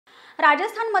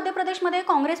राजस्थान मध्य प्रदेशमध्ये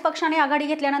काँग्रेस पक्षाने आघाडी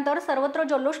घेतल्यानंतर सर्वत्र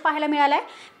जल्लोष पाहायला मिळालाय।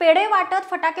 पेढे वाटत,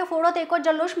 फटाके फोडत एकच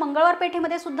जल्लोष मंगळवार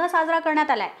पेठेमध्ये सुद्धा साजरा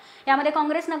करण्यात आलाय। यामध्ये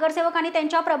काँग्रेस नगरसेवक आणि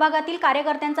त्यांच्या प्रभागातील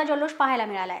कार्यकर्त्यांचा जल्लोष पाहायला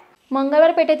मिळालाय।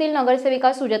 मंगळवार पेठेतील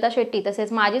नगरसेविका सुजाता शेट्टी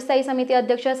तसेच माजी स्थायी समिती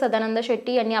अध्यक्ष सदानंद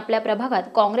शेट्टी यांनी आपल्या प्रभागात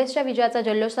काँग्रेसच्या विजयाचा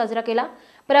जल्लोष साजरा केला।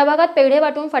 प्रभागात पेढे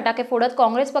वाटून, फटाके फोडत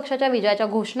काँग्रेस पक्षाच्या विजयाच्या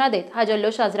घोषणा देत हा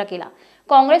जल्लोष साजरा केला।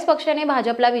 काँग्रेस पक्षाने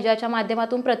भाजपला विजयाच्या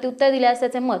माध्यमातून प्रत्युत्तर दिले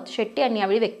असल्याचे मत शेट्टी यांनी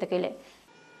यावेळी व्यक्त केले।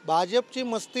 भाजपची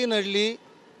मस्ती नडली,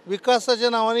 विकासाच्या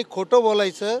नावाने खोटं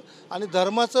बोलायचं आणि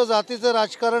धर्माचं जातीचं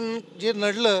राजकारण जे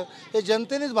नडलं हे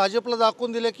जनतेनेच भाजपला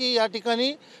दाखवून दिलं की या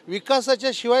ठिकाणी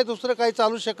विकासाच्या शिवाय दुसरं काही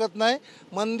चालू शकत नाही।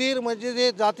 मंदिर म्हणजे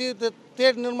जे जाती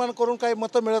तेढ निर्माण करून काही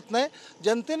मतं मिळत नाही।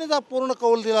 जनतेनेच हा पूर्ण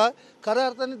कौल दिला। खऱ्या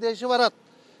अर्थाने देशभरात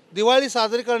दिवाळी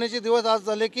साजरी करण्याचे दिवस आज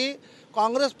झाले की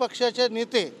काँग्रेस पक्षाचे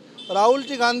नेते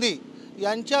राहुलजी गांधी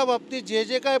यांच्या बाबतीत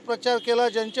जे काय प्रचार केला,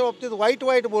 ज्यांच्या बाबतीत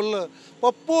वाईट बोललं,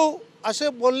 पप्पू असे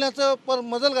बोलण्याचं पर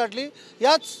मजल गाठली।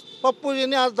 याच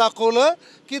पप्पूजींनी आज दाखवलं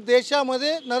की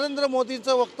देशामध्ये नरेंद्र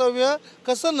मोदींचं वक्तव्य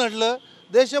कसं नडलं।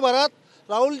 देशभरात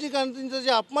राहुलजी गांधींचा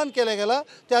जे अपमान केला गेला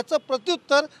त्याचं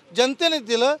प्रत्युत्तर जनतेने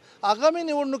दिलं। आगामी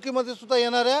निवडणुकीमध्ये सुद्धा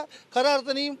येणाऱ्या खऱ्या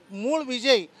अर्थाने मूळ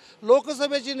विजयी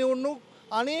लोकसभेची निवडणूक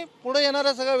आणि पुढे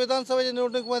येणाऱ्या सगळ्या विधानसभेच्या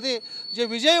निवडणुकीमध्ये जे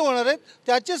विजयी होणार आहेत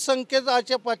त्याचे संकेत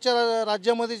आजच्या 5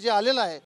 राज्यामध्ये जे आलेला आहे